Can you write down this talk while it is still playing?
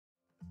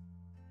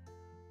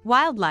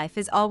Wildlife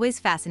is always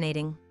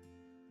fascinating.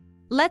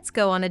 Let's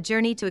go on a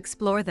journey to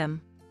explore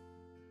them.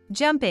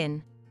 Jump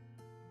in.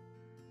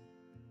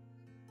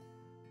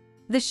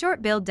 The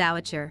short-billed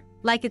dowitcher,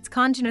 like its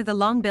congener the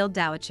long-billed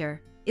dowitcher,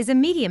 is a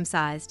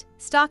medium-sized,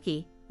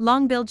 stocky,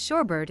 long-billed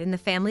shorebird in the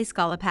family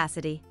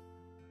Scolopacidae.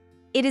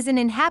 It is an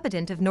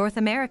inhabitant of North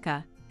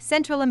America,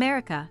 Central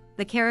America,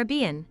 the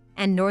Caribbean,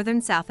 and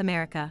northern South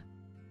America.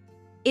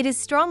 It is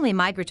strongly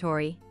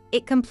migratory.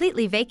 It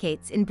completely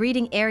vacates in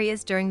breeding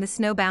areas during the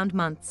snowbound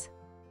months.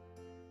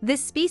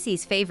 This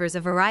species favors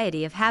a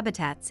variety of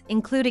habitats,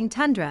 including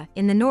tundra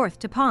in the north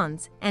to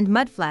ponds and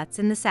mudflats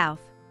in the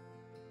south.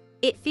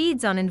 It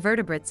feeds on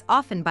invertebrates,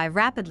 often by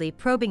rapidly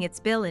probing its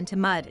bill into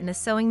mud in a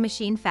sewing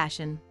machine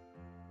fashion.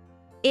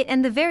 It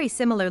and the very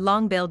similar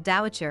long-billed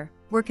dowitcher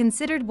were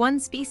considered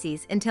one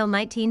species until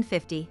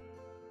 1950.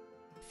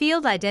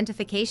 Field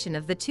identification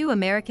of the two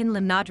American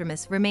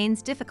Limnodromus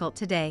remains difficult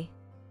today.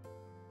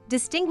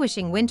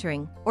 Distinguishing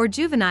wintering or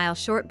juvenile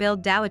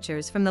short-billed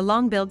dowitchers from the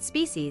long-billed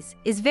species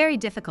is very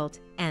difficult,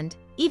 and,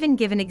 even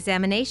given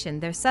examination,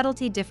 their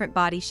subtlety different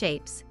body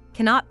shapes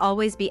cannot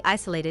always be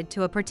isolated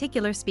to a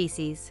particular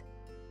species.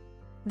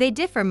 They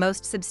differ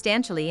most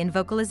substantially in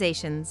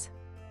vocalizations.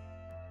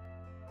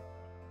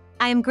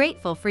 I am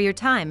grateful for your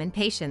time and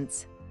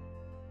patience.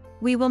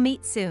 We will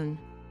meet soon.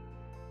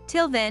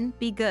 Till then,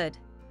 be good.